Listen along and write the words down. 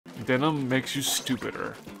denim makes you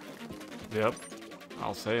stupider. Yep.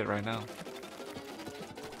 I'll say it right now.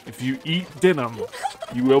 If you eat denim,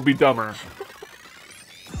 you will be dumber.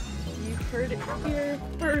 You heard it here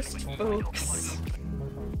first, folks.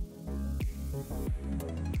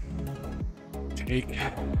 Take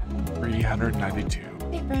 392.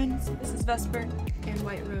 Hey friends, this is Vesper and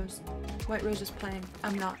White Rose. White Rose is playing.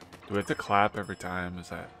 I'm not. Do we have to clap every time? Does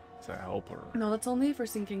that help or? No, that's only if we're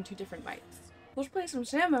syncing 2 different mics. Let's play some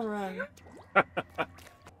Salmon Run.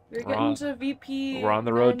 We're getting to VP. We're on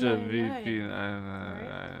the road to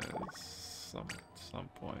 999. VP at some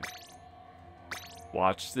point.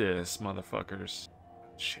 Watch this, motherfuckers.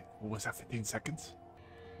 Shit, what was that? 15 seconds?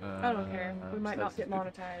 I don't care. We might not get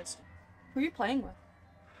monetized. Who are you playing with?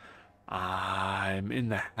 I'm in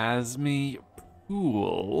the Hasme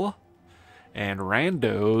pool, and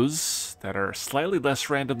randos that are slightly less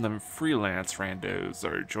random than freelance randos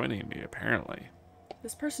are joining me, apparently.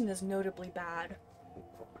 This person is notably bad.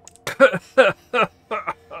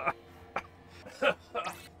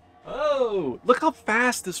 Oh, look how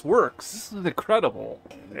fast this works. This is incredible.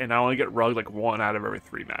 And I only get rugged like 1 out of every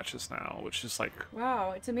 3 matches now, which is like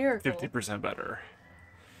Wow, it's a miracle. 50% better.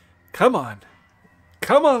 Come on.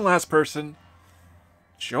 Come on, last person.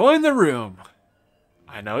 Join the room.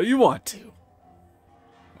 I know you want to.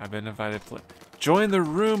 I've been invited to join the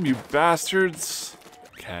room, you bastards.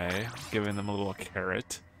 Okay, giving them a little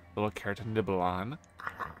carrot. A little carrot to nibble on.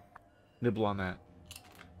 Nibble on that.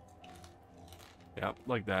 Yep,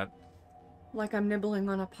 like that. Like I'm nibbling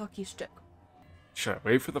on a Pocky stick. Should I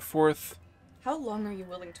wait for the 4th? How long are you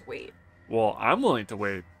willing to wait? Well, I'm willing to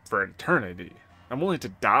wait for eternity. I'm willing to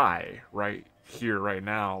die right here, right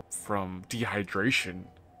now, from dehydration,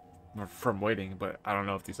 from waiting, but I don't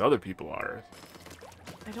know if these other people are.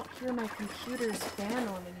 I don't hear my computer's fan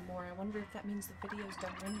on anymore. I wonder if that means the video's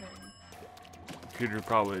done rendering. Computer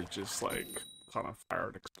probably just, like, caught on fire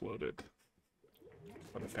and exploded.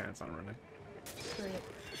 But the fan's not running. Great.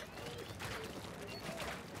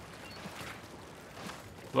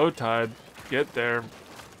 Low tide. Get there.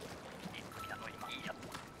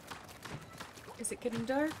 Is it getting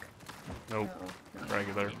dark? Nope. No.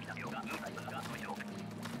 Regular.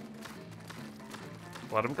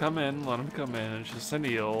 Let him come in. Let him come in. It's just an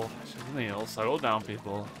eel. It's just an eel. Settle down,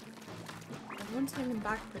 people. Everyone's hanging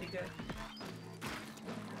back pretty good.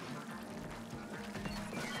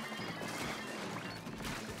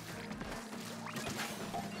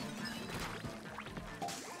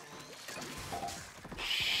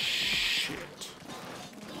 Shit.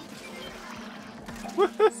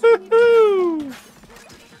 Woohoo!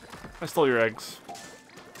 I stole your eggs.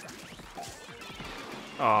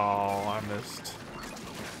 Oh, I missed.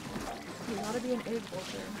 You gotta be an egg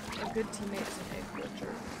vulture. A good teammate is an egg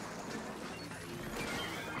vulture.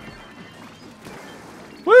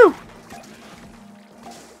 Woo!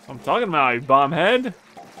 I'm talking about, you bombhead.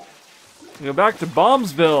 Go back to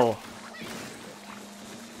Bombsville.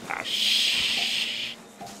 Ah, shh.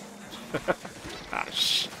 Ah,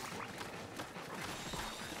 shh.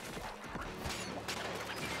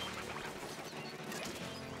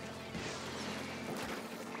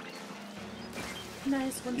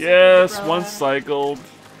 Nice one. Yes, cycled, one bro. cycled.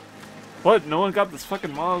 What? No one got this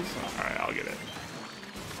fucking moz? Alright, I'll get it.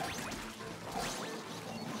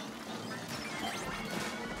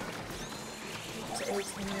 It's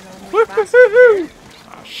eggs hanging on your basket. Woo-hoo-hoo-hoo!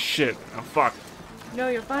 Ah, shit. I'm fucked. No,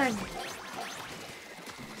 you're fine.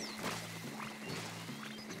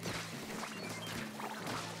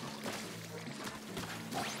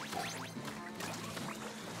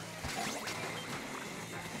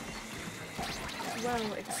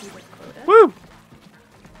 Well exceeded quota. Woo!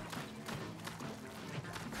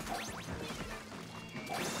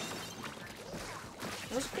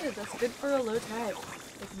 That's good. That's good for a low tide.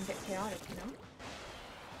 It can get chaotic,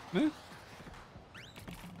 you know? Eh.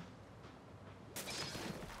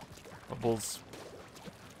 Bubbles.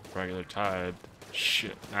 Regular tide.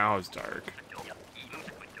 Shit, now it's dark.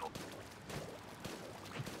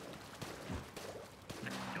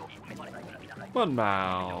 One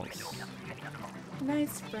mouse.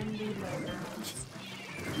 Nice friendly moments.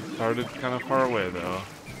 Started kind of far away though.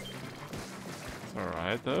 It's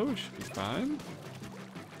alright though, we should be fine.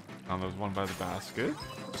 Found there's one by the basket.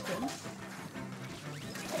 That's good.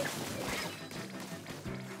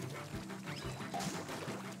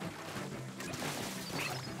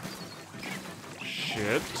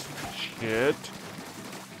 Shit. Shit.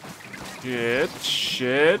 Shit.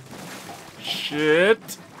 Shit.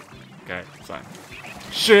 Shit. Okay, it's fine.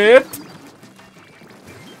 Shit!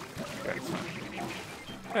 Okay, it's fine.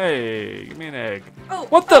 Hey, give me an egg. Oh,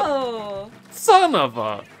 What the oh. son of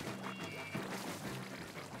a...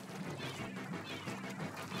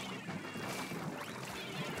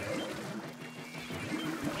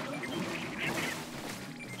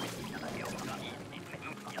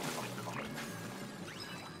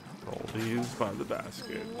 Please buy the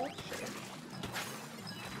basket.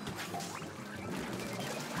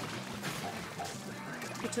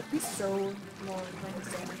 It took me so long playing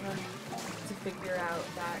Salmon Run to figure out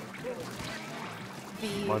that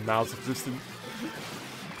My mouse existed.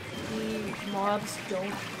 the mobs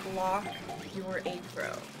don't block your A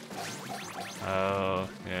throw. Oh,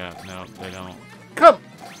 yeah, no, they don't. Come!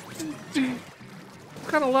 What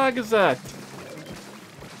kind of lag is that?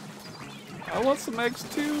 I want some eggs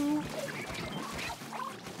too.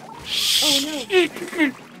 Oh no!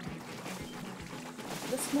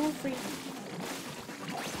 The small free.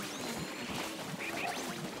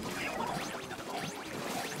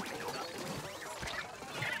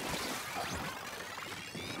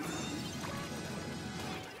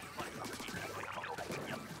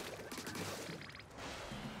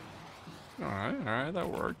 Alright,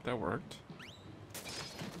 that worked.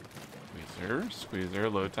 Squeezer,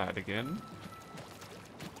 low tide again.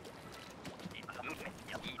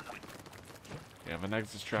 We have an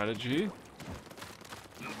exit strategy.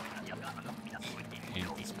 Heat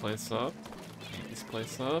this place up.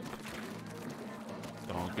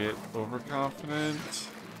 Don't get overconfident.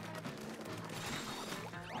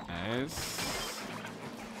 Nice.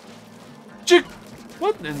 Chick!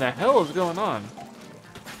 What in the hell is going on?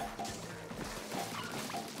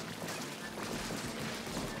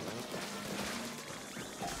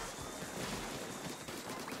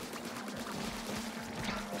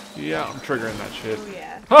 Yeah, I'm triggering that shit. Oh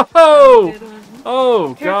yeah. Ho-ho!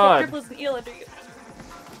 Oh, Careful, God. Careful, there's an eel under you.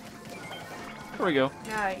 There we go.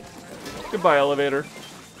 Hi. Goodbye, elevator.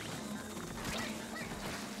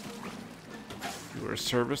 You are a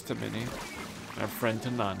service to many, and a friend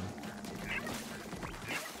to none.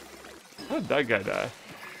 How did that guy die?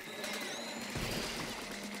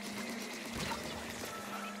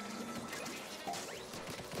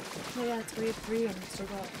 Oh yeah, it's wave 3 and we still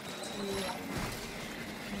got 2 meters.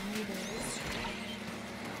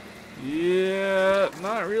 Yeah,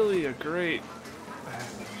 not really a great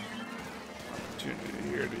opportunity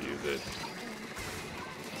here to use it.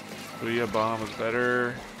 Booyah bomb is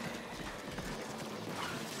better.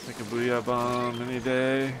 Take a booyah bomb any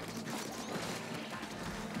day.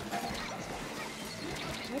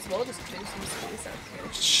 Might as well just clear some space out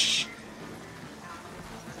here. Shh.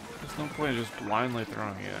 There's no point in just blindly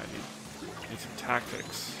throwing it. I need some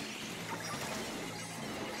tactics.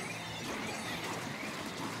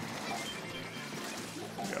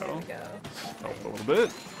 There we go. Help a little bit.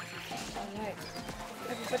 Alright.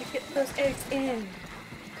 Everybody get those eggs in.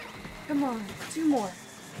 Come on. 2 more.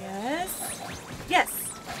 Yes. Yes!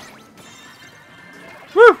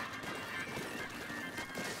 Woo!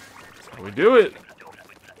 That's how we do it.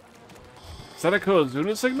 Is that a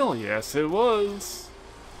Kozuna signal? Yes, it was.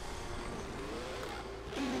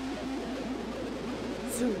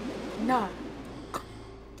 Zoo-na.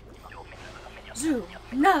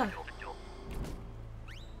 Zoo-na.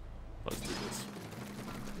 Let's do this.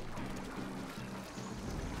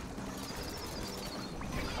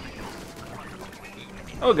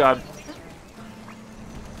 Oh God.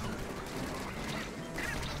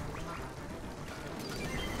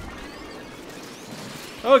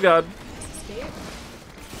 Oh God. Escape.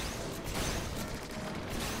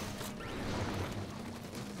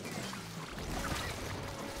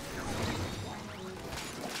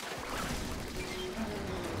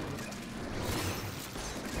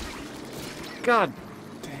 God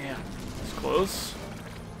damn. It's close.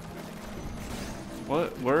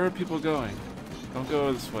 What? Where are people going? Don't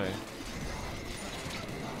go this way.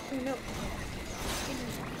 Oh no.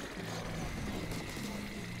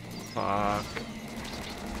 Fuck.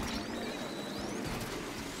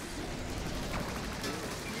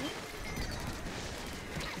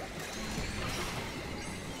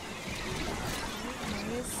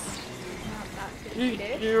 Nice. Not that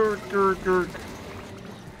Yerk, defeated. yerk, yerk.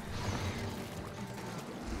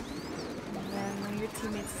 And then one of your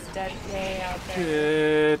teammates is dead. Yay, out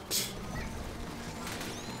there. Shit.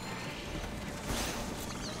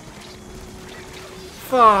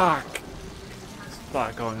 Fuck. It's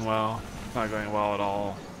not going well. It's not going well at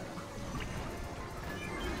all.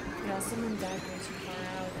 Yeah, someone died way too far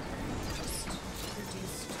out and just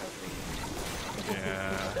reduced every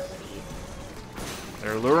Yeah. ability.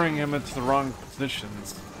 They're luring him into the wrong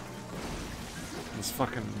positions. This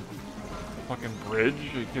fucking bridge?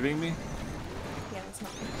 Are you kidding me? Yeah, it's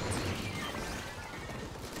not good.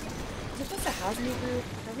 Is it just a Hasmi group?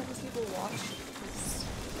 Haven't these people watched this?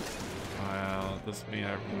 Well, doesn't mean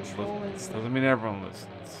everyone Controlling. listens. Doesn't mean everyone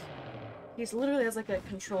listens. He's literally has like a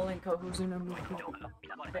controlling Kohuzuna movement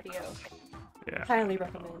video. Yeah. Highly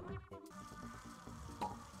recommend.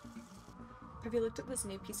 Have you looked at this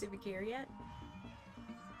new piece of gear yet?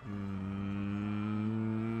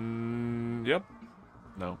 Yep.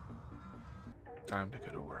 No. Time to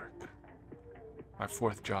go to work. My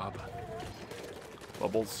 4th job.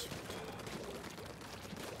 Bubbles.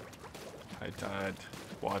 High tide.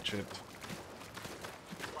 Watch it.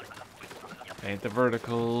 Paint the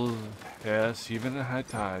vertical. Yes, even at high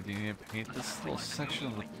tide, you need to paint this little section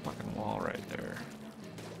of the fucking wall right there.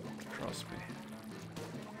 Trust me.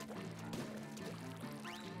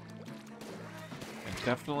 And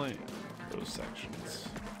definitely those sections.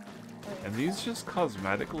 And these just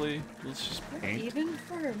cosmetically, let's just paint. Even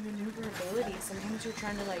for maneuverability, sometimes you're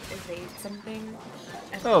trying to like evade something.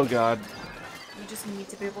 And Oh god. you just need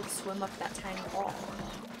to be able to swim up that tiny wall.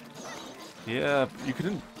 Yeah, you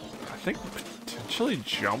couldn't, I think, potentially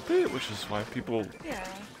jump it, which is why people... Yeah,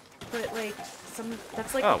 but like,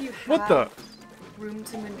 that's like Oh, if you have what the... room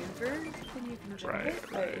to maneuver, then you can jump Right, it,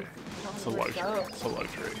 but right. you don't It's a have where to luxury. go. It's a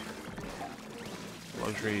luxury.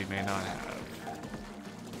 Luxury you may not have.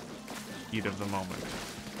 Heat of the moment.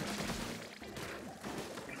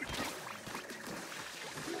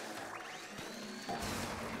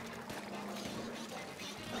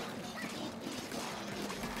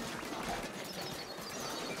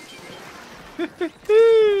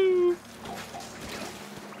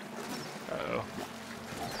 Uh-oh.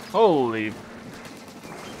 Holy...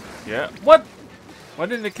 Yeah. What? Why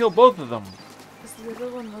didn't it kill both of them? This little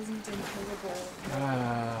one wasn't unkillable.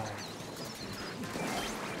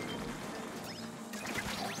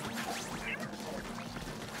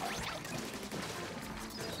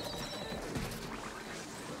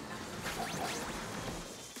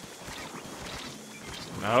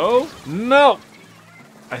 No? No!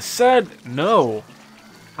 I said no.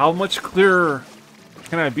 How much clearer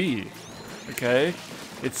can I be? Okay?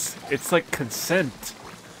 It's like consent.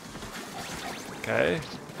 Okay?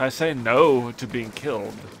 If I say no to being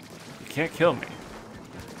killed, you can't kill me.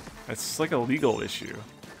 It's like a legal issue.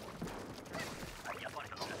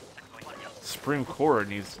 Supreme Court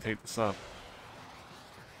needs to take this up.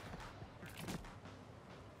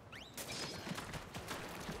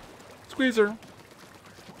 Squeezer.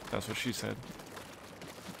 That's what she said.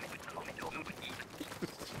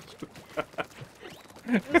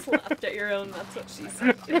 You just laughed at your own, that's what she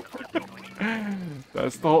said.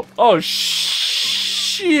 That's the whole... Oh, shit!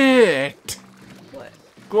 What?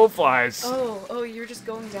 Glowflies. Oh, you're just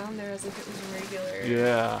going down there as if it was regular.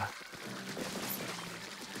 Yeah.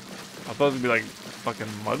 I thought it'd be like fucking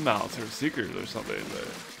mud mounts or seekers or something, but...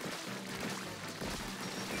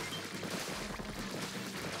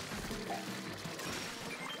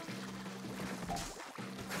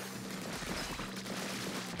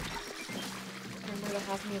 Remember to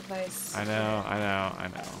have me advice. I know.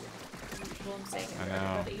 Well, I'm saying it I for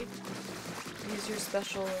know. everybody. Use your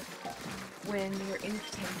special when your ink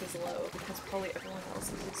tank is low, because probably everyone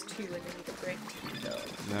else is too, and they need a break to go.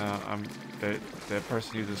 No, that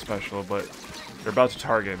person uses special, but they're about to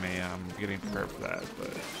target me. I'm getting prepared for that, but...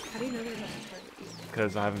 How do you know they're about to target you?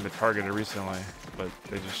 Because I haven't been targeted recently, but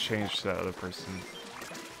they just changed to that other person.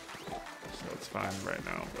 So it's fine right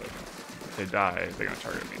now, but if they die, they're gonna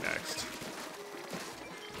target me next.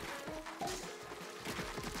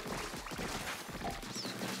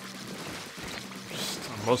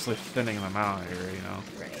 I'm mostly thinning them out here, you know?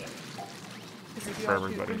 Right. Because if you For all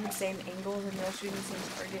shoot everybody. from the same angle, then you're all shooting the same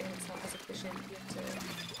target, and it's not as efficient. You have to...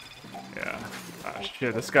 Yeah. Ah,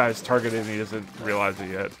 shit, this guy's targeted and he doesn't realize it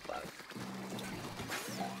yet. Fuck.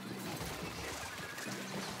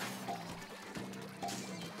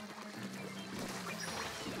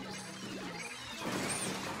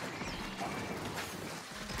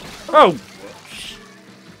 Oh!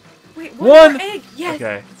 Wait, One! more egg! Yes!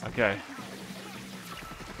 Okay, okay.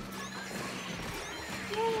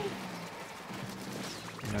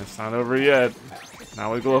 And it's not over yet.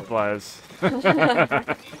 Now we glowflies.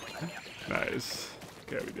 Nice.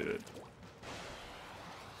 Okay, we did it.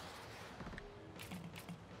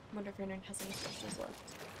 I wonder if anyone has any specials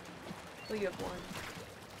left. Oh, you have one.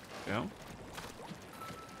 Yeah.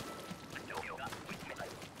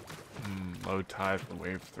 Low tide for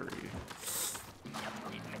wave 3.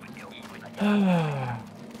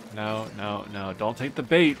 No. Don't take the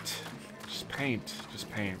bait. Just paint. Just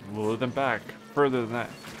paint. Lure them back. Further than that.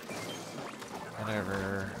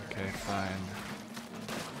 Whatever. Okay, fine.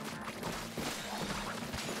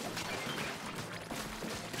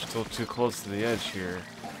 We're still too close to the edge here.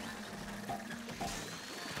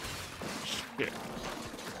 Shit.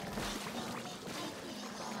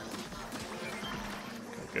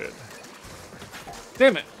 Okay, good.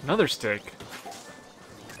 Damn it! Another stick.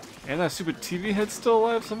 And that stupid TV head's still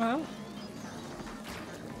alive somehow?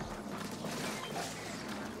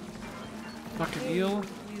 eel?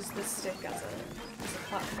 Use the stick as a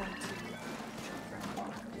platform to jump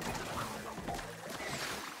from.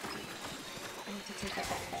 I need to take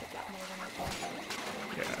advantage of that more than I thought.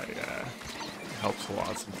 Yeah. It helps a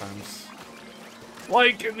lot sometimes.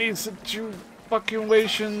 Like in these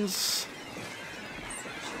situations.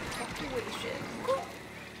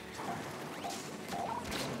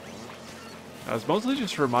 I was mostly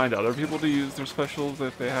just to remind other people to use their specials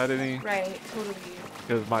if they had any. Right, totally.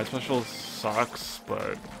 Because my special sucks,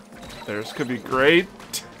 but theirs could be great.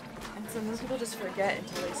 And sometimes people just forget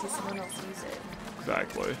until they see someone else use it.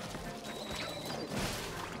 Exactly.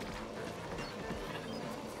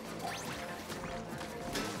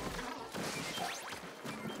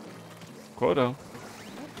 Quoto.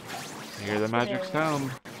 You hear the magic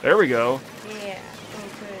sound. There we go. Yeah. Oh,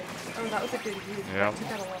 good. Oh, that was a good use. Yeah. I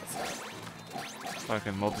took out a lot of stuff.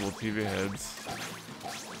 Fucking multiple TV heads.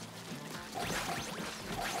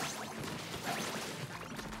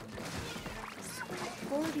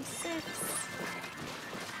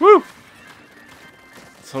 Woo!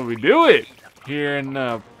 So we do it here in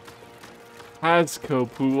Pasco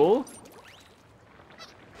Pool.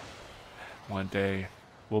 One day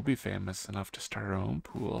we'll be famous enough to start our own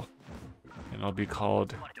pool, and it'll be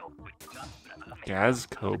called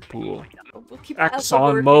Gazco Pool. We'll keep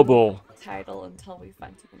Exxon Mobil title until we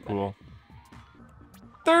find something Pool.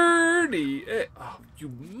 30. Oh, you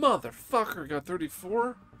motherfucker! Got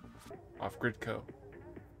 34 off Gridco.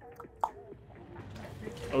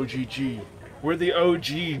 OGG. We're the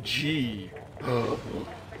OGG. You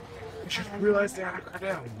just realized the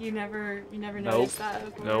acronym. You never noticed that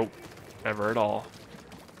before? Nope. Ever at all.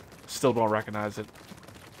 Still don't recognize it.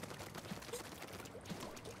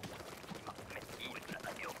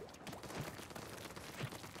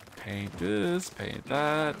 Paint this, paint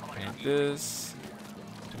that, paint this.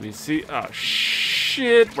 Do we see? Oh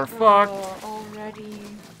shit, we're fucked. Already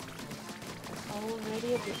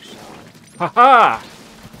a big shot. Haha!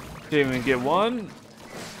 Didn't even get one.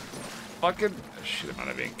 Fucking shit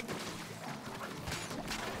amount of ink.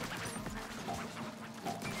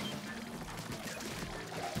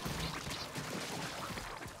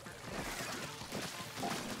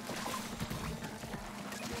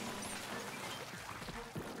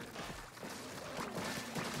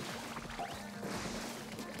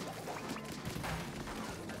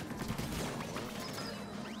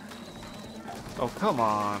 Oh, come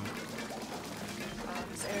on.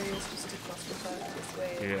 This area is just too clusterfuck this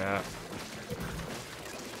way. Yeah.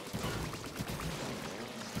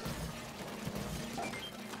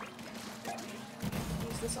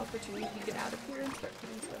 Use this opportunity to get out of here and start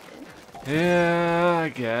putting stuff in. Yeah, I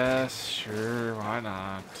guess. Sure, why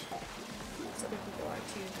not? So other people are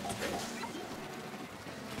too. That's great.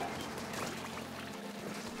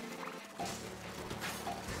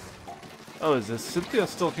 Oh, is this Cynthia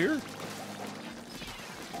still here?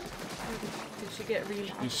 Did she get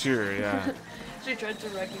rematched? Sure, yeah. She tried to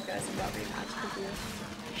wreck you guys and got rematched with you.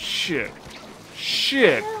 Shit.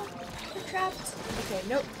 Shit! No, we're trapped. Okay,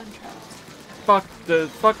 nope, I'm trapped. Fuck the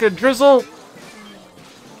fucking drizzle!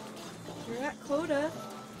 You're at quota.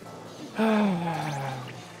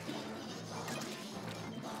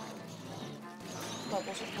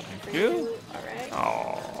 Bubbles are coming for you. Alright.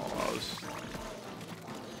 Oh,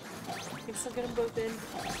 You can still get them both in.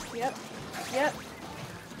 Yep. Yep.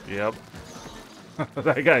 yep.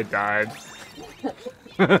 That guy died.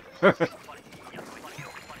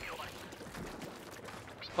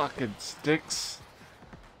 Fucking sticks.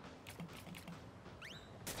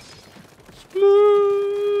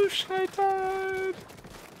 Sploosh! High tide!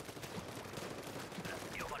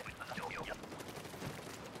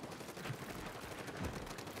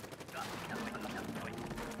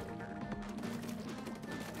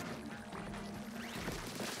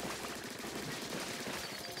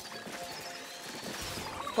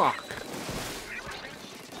 Fuck.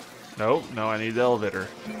 Nope, no, I need the elevator.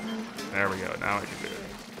 There we go, now I can do it.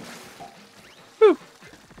 Whew.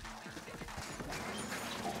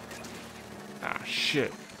 Ah,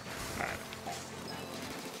 shit. Alright.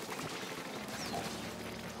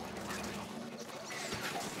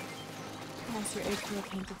 Once your AQ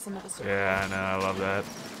painted some of the circles. Yeah, I know, I love that.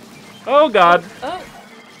 Oh, God. Oh!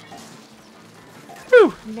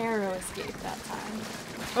 Whew. Narrow escape that time.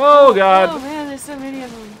 Oh, God. Oh man, there's so many of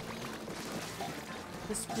them.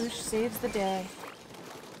 The sploosh saves the day.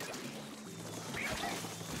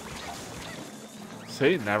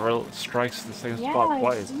 See, never strikes the same spot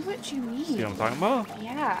twice. I see what you mean. See what I'm talking about?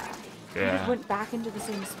 Yeah. You Yeah. just went back into the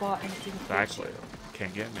same spot and it didn't hit Exactly. you.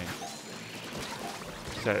 Can't get me.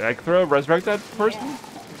 So I can resurrect that person? Yeah.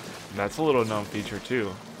 That's a little known feature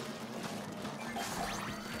too.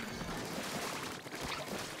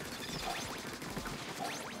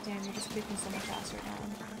 Sam, you're just kicking so much ass right now.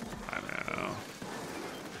 I know.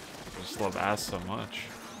 I just love ass so much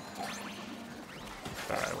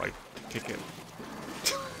that I like to kick it.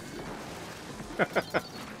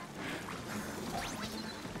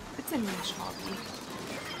 It's a niche hobby.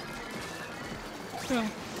 Yeah.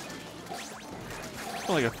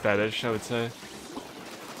 More like a fetish, I would say.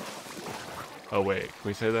 Oh wait, can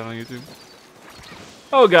we say that on YouTube?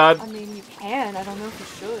 Oh god! I mean, you can. I don't know if you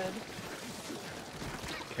should.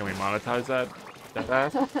 Can we monetize that? That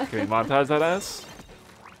ass? Can we monetize that ass?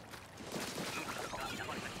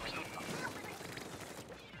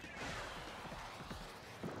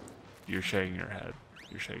 You're shaking your head.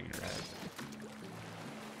 You're shaking your head.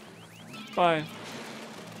 Bye.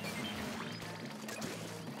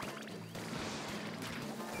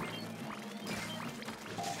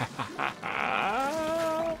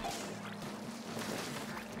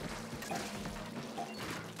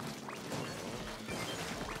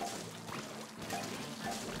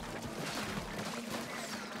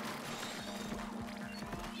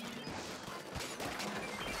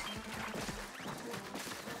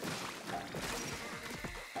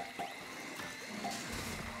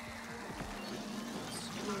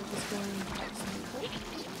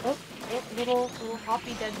 Oh, little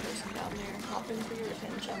hoppy dead person down there, hopping for your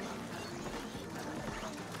attention.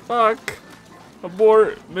 Fuck.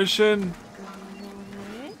 Abort mission.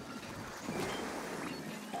 Alright.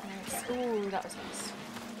 Nice. Ooh, that was nice.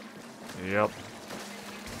 Yep.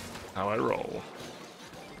 How I roll.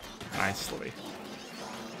 Nicely.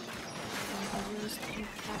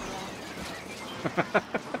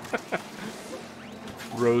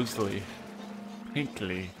 Rosely.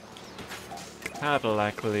 Pinkly.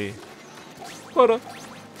 Cadillacly. What up?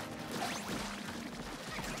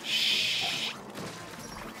 Shh.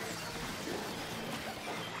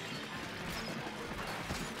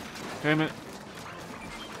 Damn it.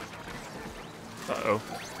 Uh-oh.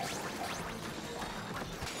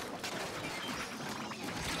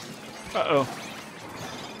 Uh-oh.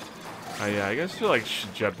 Oh yeah, I guess you like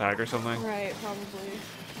jetpack or something. Right, probably.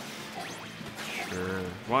 Sure,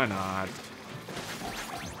 why not?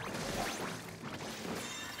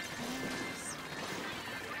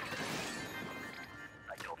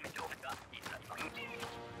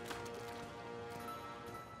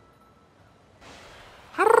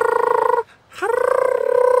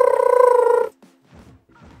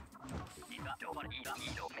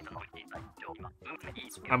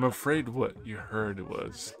 I'm afraid what you heard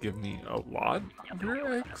was give me a lot of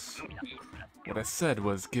your eggs. What I said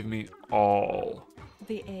was give me all.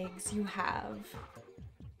 The eggs you have.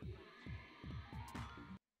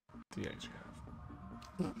 The eggs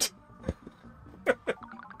you have.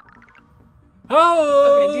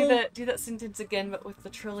 Oh! Okay, do that sentence again, but with the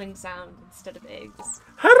trilling sound instead of eggs.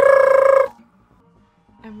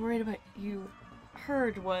 I'm worried about you.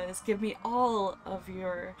 Heard was give me all of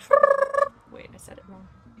your. Wait, I said it wrong.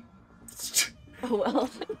 Oh well.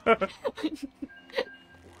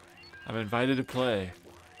 I'm invited to play.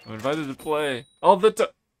 I'm invited to play all the time.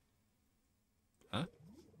 Huh?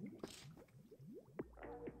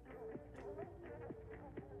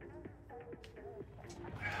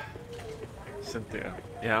 Cynthia.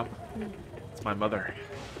 Yeah. It's my mother.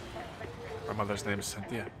 My mother's name is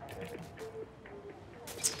Cynthia.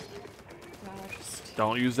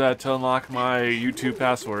 Don't use that to unlock my YouTube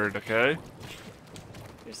password, okay?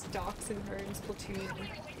 Just doxing her in Splatoon.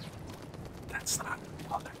 That's not my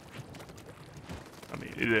mother. I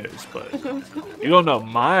mean, it is, but you don't know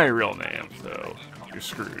my real name, so you're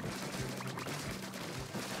screwed.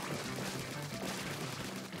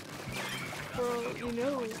 Well, you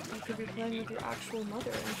know, you could be playing with your actual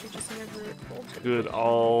mother, and she just never told you. Good,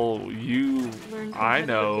 all you. I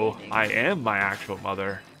know gaming. I am my actual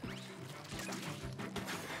mother.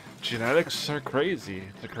 Genetics are crazy.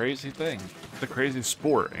 It's a crazy thing. It's a crazy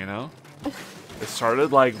sport, you know? It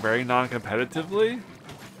started like very non-competitively,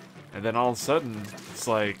 and then all of a sudden, it's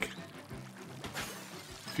like,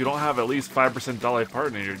 if you don't have at least 5% Dolly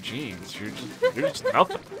Parton in your genes, you're just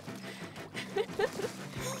nothing.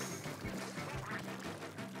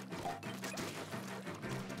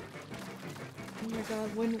 Oh my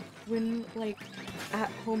god, when like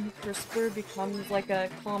at-home CRISPR becomes like a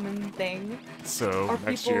common thing, So are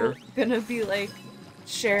next people year, gonna be like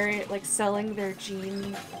sharing, like selling their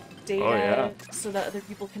gene data Oh, yeah. so that other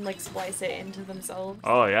people can like splice it into themselves?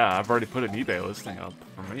 oh yeah, I've already put an eBay listing up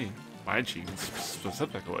for me, my genes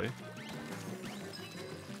specifically.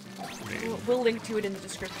 I mean, We'll link to it in the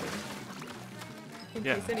description in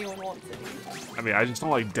Yeah. case anyone wants it. I just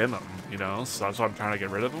don't like denim, you know, so that's why I'm trying to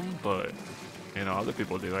get rid of them, but, you know, other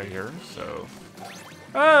people do, I hear, so.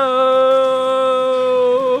 Oh!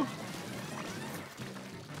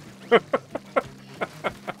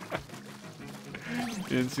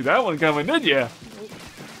 see that one coming, did ya? Nope.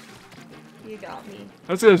 You got me.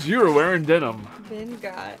 That's because you were wearing denim. Been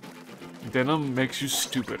got. Denim makes you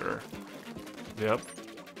stupider. Yep.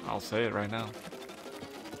 I'll say it right now.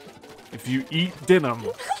 If you eat denim,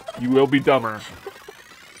 you will be dumber.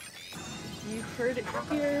 You heard it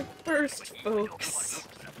here first, folks.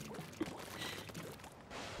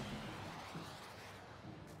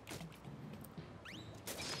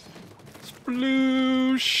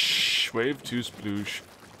 Sploosh! Wave 2 Sploosh.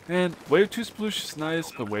 And Wave 2 Sploosh is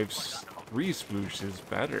nice, but Wave 3 Sploosh is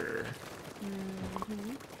better.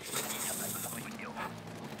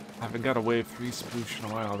 Haven't got a Wave 3 Sploosh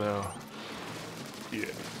in a while, though. Yeah.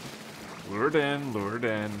 Lured in, lured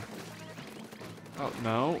in. Oh,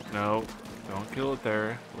 no, no. Don't kill it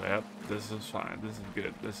there. Yep, this is fine. This is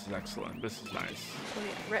good. This is excellent. This is nice. Oh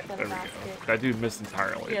yeah, right by the There we basket. go. That dude missed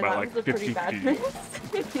entirely Yeah, by that like was a 50 pretty bad feet.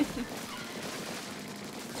 miss.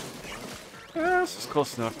 Yeah, this is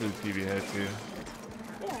close enough for the TV head, too.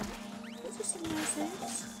 Yeah, those are some nice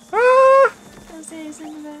eggs. Ah! Those eggs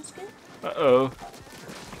in the basket. Uh-oh.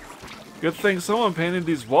 Good thing someone painted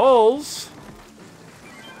these walls.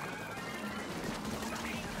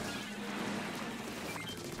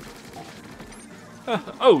 Oh,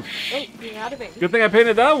 Oh, you're out of it. good thing I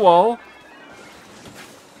painted that wall.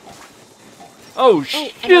 Oh, another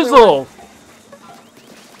shizzle!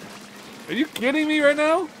 Are you kidding me right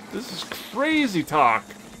now? This is crazy talk.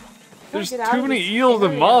 There's get out too of many this eels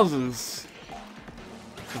and area. mozzies.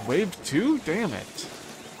 Wave 2? Damn it.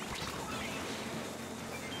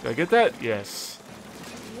 Did I get that? Yes.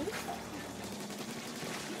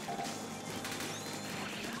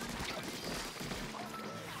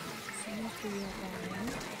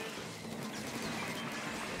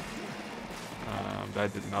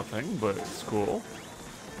 That did nothing, but it's cool.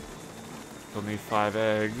 Still need 5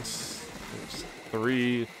 eggs. There's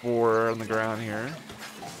 3, 4 on the ground here.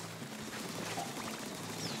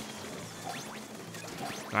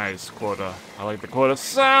 Nice quota. I like the quota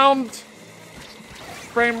sound.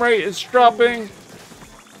 Frame rate is dropping.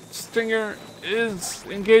 Stinger is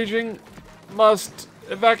engaging. Must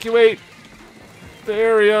evacuate the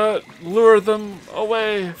area. Lure them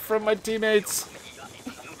away from my teammates.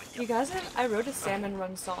 You guys I wrote a Salmon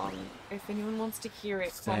Run song. If anyone wants to hear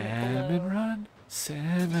it, comment Salmon below. Run,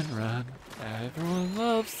 Salmon Run. Everyone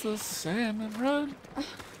loves the Salmon Run.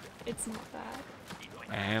 It's not bad.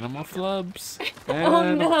 Animal flubs.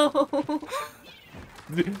 Oh no!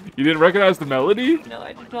 You didn't recognize the melody? No,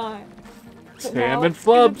 I did not. But now Salmon it's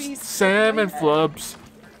gonna flubs, be salmon stuck in my head. flubs.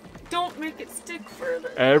 Don't make it stick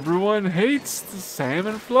further. Everyone hates the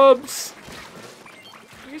salmon flubs.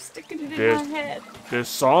 You're sticking it in This- my head. This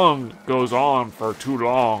song goes on for too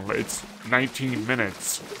long. It's 19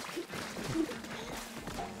 minutes.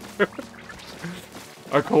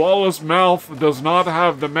 A koala's mouth does not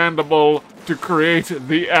have the mandible to create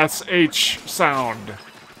the SH sound.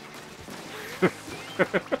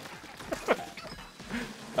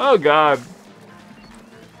 Oh god.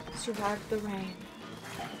 Survive the rain.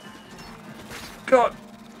 God.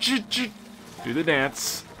 Do the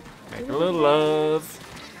dance. Make a little love.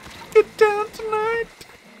 Get down tonight.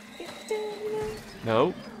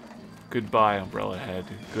 No. Goodbye, Umbrella Head.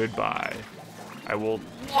 Goodbye. I will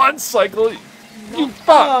one cycle. You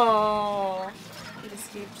fuck. Oh! It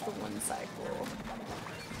escaped the one cycle.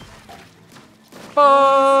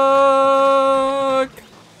 Fuck.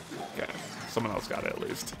 Okay. Someone else got it at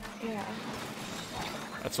least. Yeah.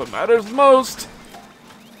 That's what matters most.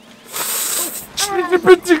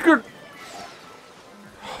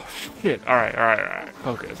 Shit. Alright.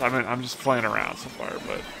 Focus. I'm just playing around so far,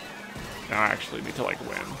 but now I actually need to like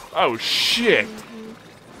win. Oh shit!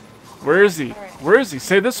 Where is he? Alright. Where is he?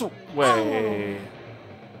 Say this way.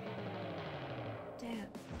 Damn.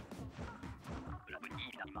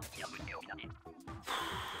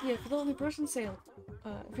 Yeah, if you're the only person, say,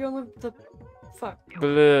 if you're only the, fuck.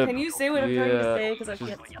 Blip. Can you say what I'm trying to say? Because I just-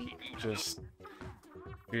 can't speak. Just.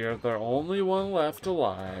 You're the only one left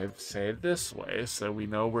alive. Say it this way so we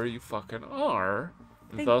know where you fucking are.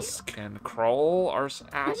 Thank Thus can crawl our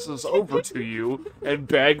asses over to you and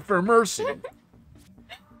beg for mercy.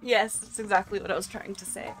 Yes, that's exactly what I was trying to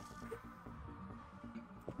say.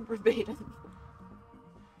 Verbatim.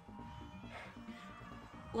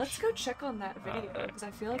 Let's go check on that video, Alright. because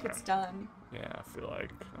I feel like it's done. Yeah, I feel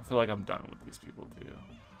like I'm done with these people too.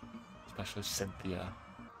 Especially Cynthia.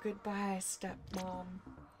 Goodbye, stepmom.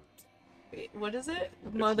 Wait, what is it?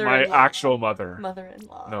 It's Mother-in-law. my actual mother.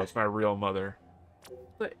 Mother-in-law. No, it's my real mother.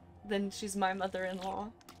 But then she's my mother-in-law.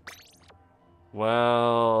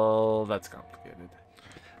 Well, that's complicated.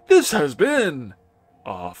 This has been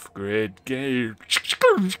Off-Grid Game.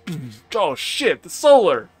 Oh shit, the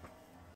solar.